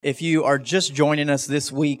If you are just joining us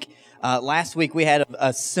this week, last week we had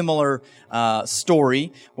a similar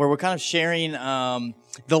story where we're kind of sharing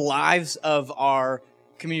the lives of our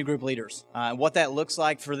community group leaders, what that looks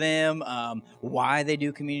like for them, why they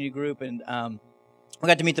do community group, and we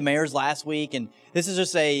got to meet the mayors last week, and this is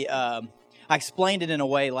just I explained it in a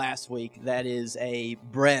way last week that is a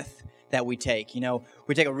breath that we take. You know,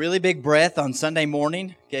 we take a really big breath on Sunday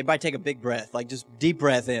morning. Okay, everybody take a big breath, like just deep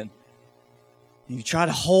breath in. You try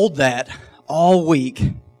to hold that all week.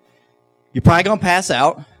 You're probably going to pass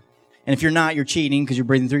out. And if you're not, you're cheating because you're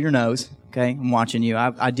breathing through your nose. Okay, I'm watching you.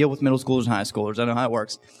 I deal with middle schoolers and high schoolers. I know how it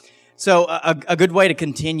works. So a good way to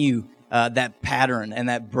continue that pattern and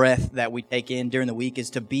that breath that we take in during the week is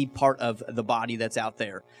to be part of the body that's out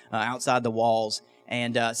there, outside the walls.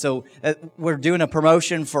 And so we're doing a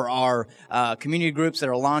promotion for our community groups that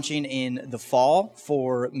are launching in the fall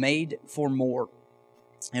for Made for More.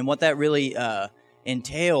 And what that really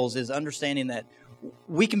entails is understanding that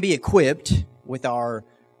we can be equipped with our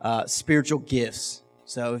spiritual gifts.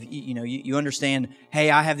 So if you understand,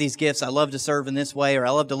 hey, I have these gifts. I love to serve in this way, or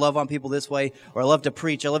I love to love on people this way, or I love to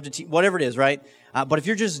preach. I love to teach, whatever it is, right? But if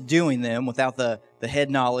you're just doing them without the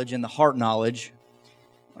head knowledge and the heart knowledge,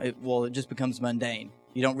 it just becomes mundane.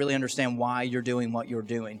 You don't really understand why you're doing what you're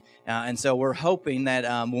doing. And so we're hoping that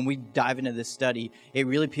when we dive into this study, it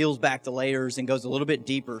really peels back the layers and goes a little bit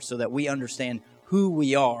deeper so that we understand who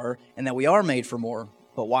we are and that we are made for more,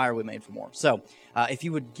 but why are we made for more? So if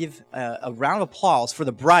you would give a round of applause for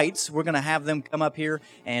the Brights, we're going to have them come up here,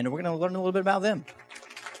 and we're going to learn a little bit about them.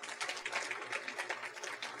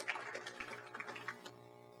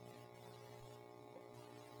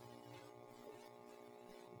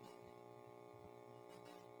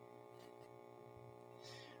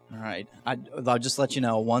 All right. I'll just let you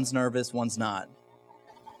know, one's nervous, one's not.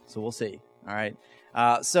 So we'll see. All right.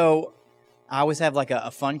 So I always have like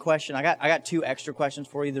a fun question. I got two extra questions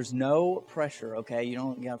for you. There's no pressure, okay? You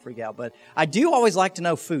don't got to freak out. But I do always like to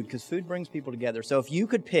know food because food brings people together. So if you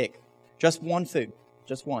could pick just one food,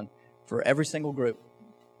 just one, for every single group,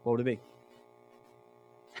 what would it be?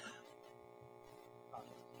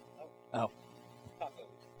 Oh.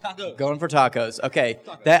 Tacos. Going for tacos. Okay.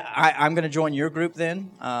 Tacos. I'm going to join your group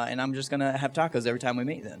then, and I'm just going to have tacos every time we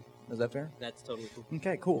meet then. Is that fair? That's totally cool.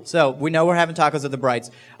 Okay, cool. So we know we're having tacos at the Brights.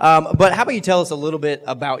 But how about you tell us a little bit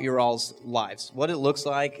about your all's lives, what it looks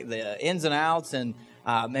like, the ins and outs, and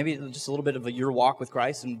maybe just a little bit of your walk with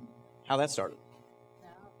Christ and how that started.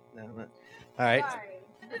 No. All right.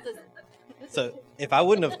 So if I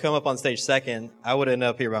wouldn't have come up on stage second, I would end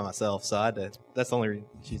up here by myself. So that's the only reason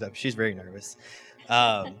she's very nervous.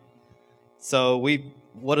 What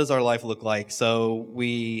does our life look like? So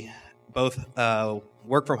we both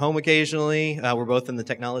work from home occasionally. We're both in the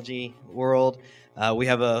technology world. We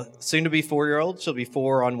have a soon-to-be 4-year-old. She'll be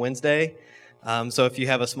 4 on Wednesday. So if you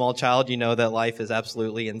have a small child, you know that life is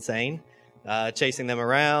absolutely insane. Chasing them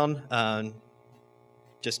around,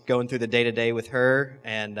 just going through the day-to-day with her.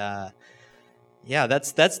 And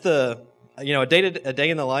that's the a day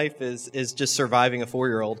in the life is just surviving a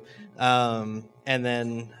 4-year-old. And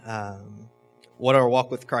then what our walk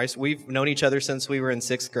with Christ. We've known each other since we were in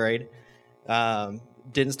 6th grade.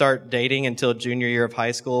 Didn't start dating until junior year of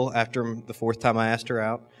high school after the 4th time I asked her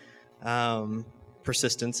out.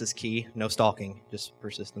 Persistence is key. No stalking, just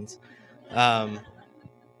persistence. And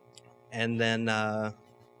then,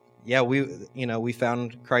 we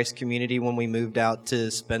found Christ Community when we moved out to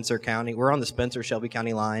Spencer County. We're on the Spencer-Shelby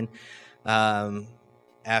County line.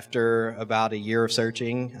 After about a year of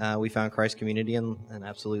searching, we found Christ Community and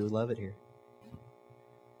absolutely love it here.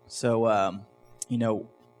 So,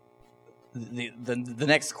 the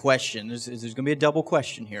next question is there's going to be a double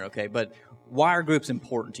question here, okay? But why are groups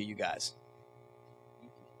important to you guys?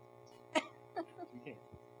 No,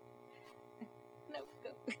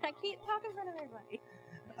 I can't talk in front of everybody.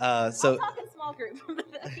 I'll talk in small groups.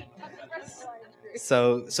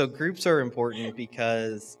 So groups are important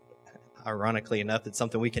because, ironically enough, it's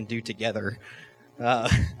something we can do together,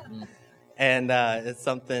 and it's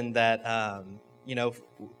something that.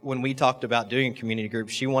 When we talked about doing a community group,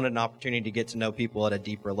 she wanted an opportunity to get to know people at a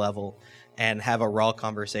deeper level and have a raw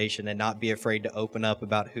conversation and not be afraid to open up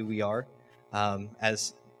about who we are.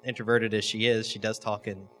 As introverted as she is, she does talk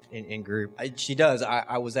in group. She does.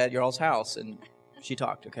 I was at your all's house, and she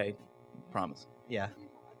talked, okay? Promise. Yeah.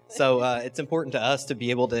 So it's important to us to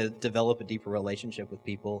be able to develop a deeper relationship with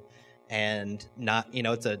people and not,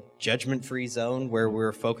 it's a judgment-free zone where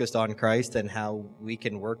we're focused on Christ and how we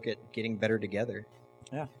can work at getting better together.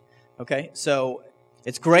 Yeah. Okay. So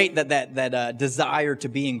it's great that desire to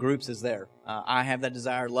be in groups is there. I have that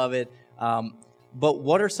desire, love it. But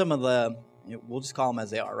what are some of the we'll just call them as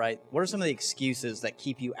they are, right? What are some of the excuses that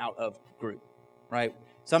keep you out of group, right?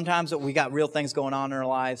 Sometimes we got real things going on in our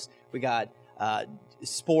lives. We got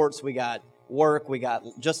sports, we got work, we got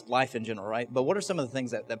just life in general, right? But what are some of the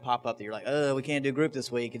things that pop up that you're like, oh, we can't do group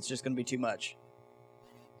this week. It's just going to be too much.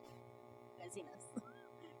 Busyness.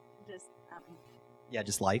 Just, Yeah,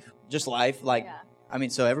 just life. Just life. Like, yeah. I mean,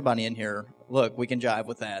 so everybody in here, look, we can jive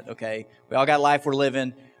with that, okay? We all got life we're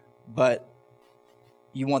living, but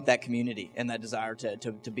you want that community and that desire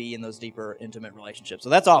to be in those deeper, intimate relationships. So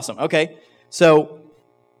that's awesome. Okay, so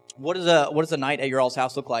what does a night at your all's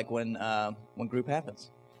house look like when group happens?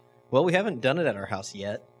 Well, we haven't done it at our house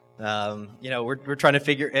yet. We're trying to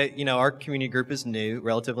figure. Our community group is new,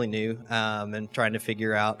 relatively new, and trying to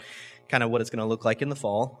figure out kind of what it's going to look like in the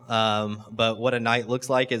fall. But what a night looks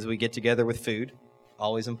like is we get together with food,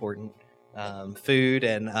 always important. Food,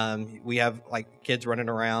 and we have like kids running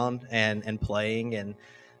around and playing, and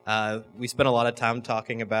we spend a lot of time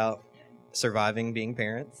talking about surviving being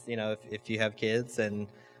parents. If you have kids, and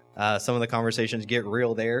some of the conversations get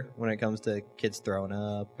real there when it comes to kids throwing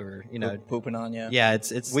up or pooping on you. Yeah,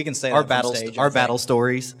 it's we can say our that from battles, stage, our I think. battle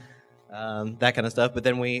stories, that kind of stuff. But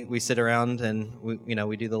then we sit around and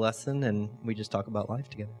we do the lesson and we just talk about life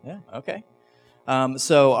together. Yeah. Okay.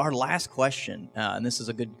 So our last question, and this is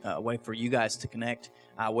a good way for you guys to connect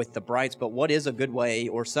with the Brights, but what is a good way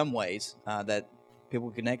or some ways that people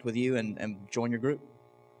can connect with you and join your group?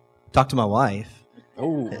 Talk to my wife.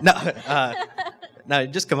 Oh. No,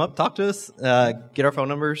 just come up, talk to us, get our phone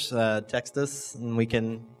numbers, text us, and we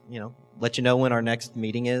can, let you know when our next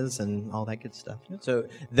meeting is and all that good stuff. So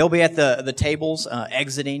they'll be at the tables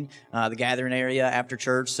exiting the gathering area after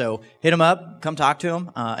church. So hit them up, come talk to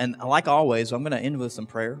them. And like always, I'm going to end with some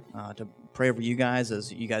prayer to pray over you guys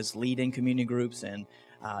as you guys lead in community groups and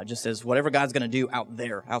just as whatever God's going to do out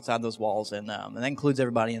there, outside those walls. And that includes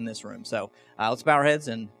everybody in this room. So let's bow our heads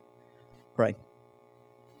and pray.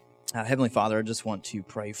 Heavenly Father, I just want to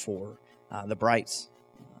pray for the Brights.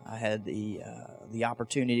 I had the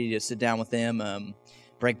opportunity to sit down with them,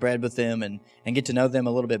 break bread with them, and get to know them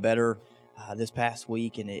a little bit better this past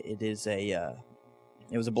week. And it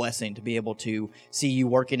was a blessing to be able to see you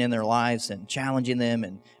working in their lives and challenging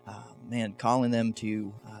them and calling them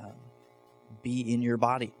to be in your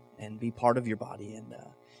body and be part of your body and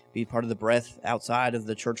be part of the breath outside of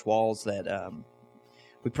the church walls that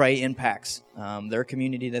we pray impacts their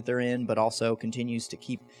community that they're in, but also continues to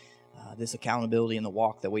keep this accountability in the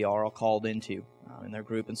walk that we are all called into in their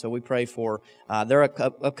group. And so we pray for their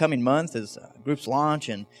upcoming month as groups launch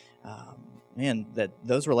and that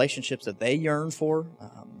those relationships that they yearn for,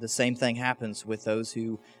 the same thing happens with those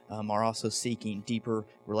who are also seeking deeper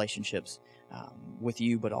relationships with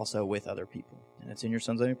you, but also with other people. And it's in your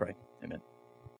Son's name we pray. Amen.